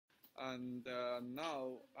and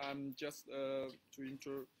now I'm just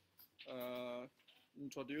to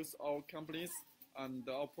introduce our companies and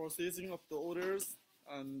our processing of the orders.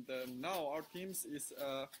 And now our teams is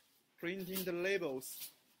printing the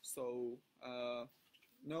labels. So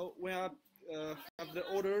now we have the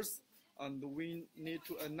orders, and we need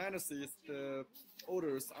to analyze the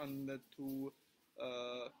orders and to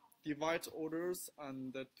divide orders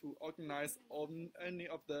and to organize on any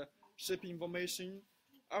of the shipping information.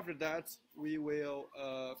 After that, we will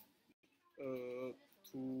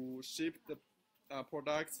to ship the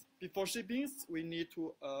products. Before shipping, we need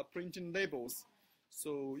to printing labels.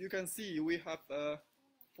 So you can see we have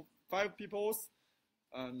 5 people,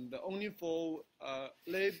 and only for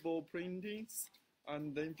label printings.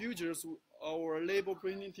 And in future, our label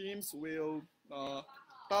printing teams will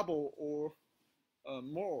double or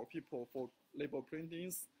more people for label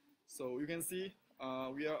printings. So you can see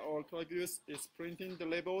our Coragus is printing the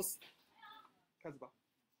labels. 开始吧.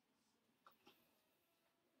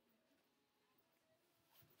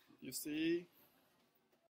 You see,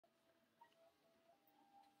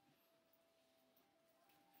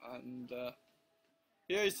 and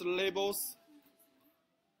here is the labels,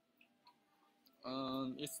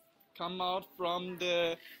 and it's come out from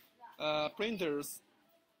the printers,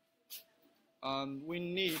 and we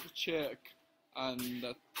need to check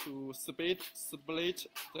and to split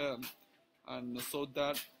them, and so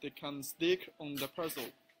that they can stick on the parcel.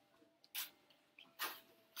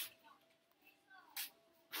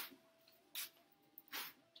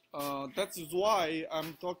 That is why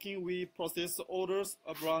I'm talking we process orders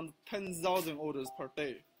around 10,000 orders per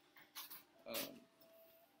day.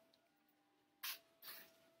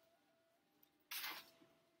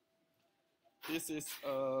 This is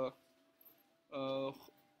a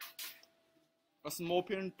small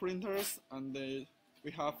printers, and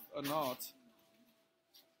we have a knot.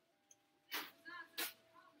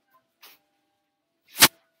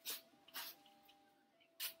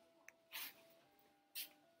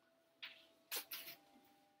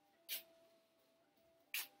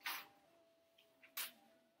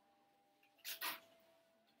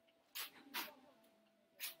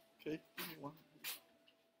 Okay, one.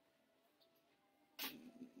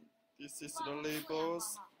 This is the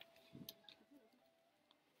labels.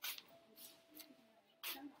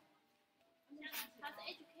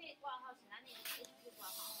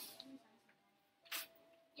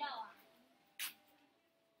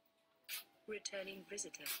 Returning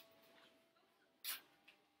visitor.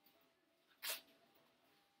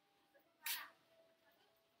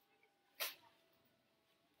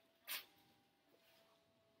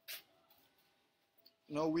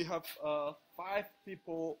 Now we have 5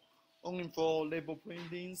 people only for label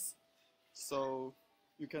printings, so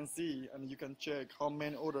you can see and you can check how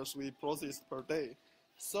many orders we process per day.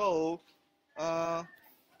 So you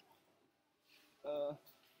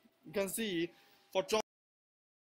can see for drop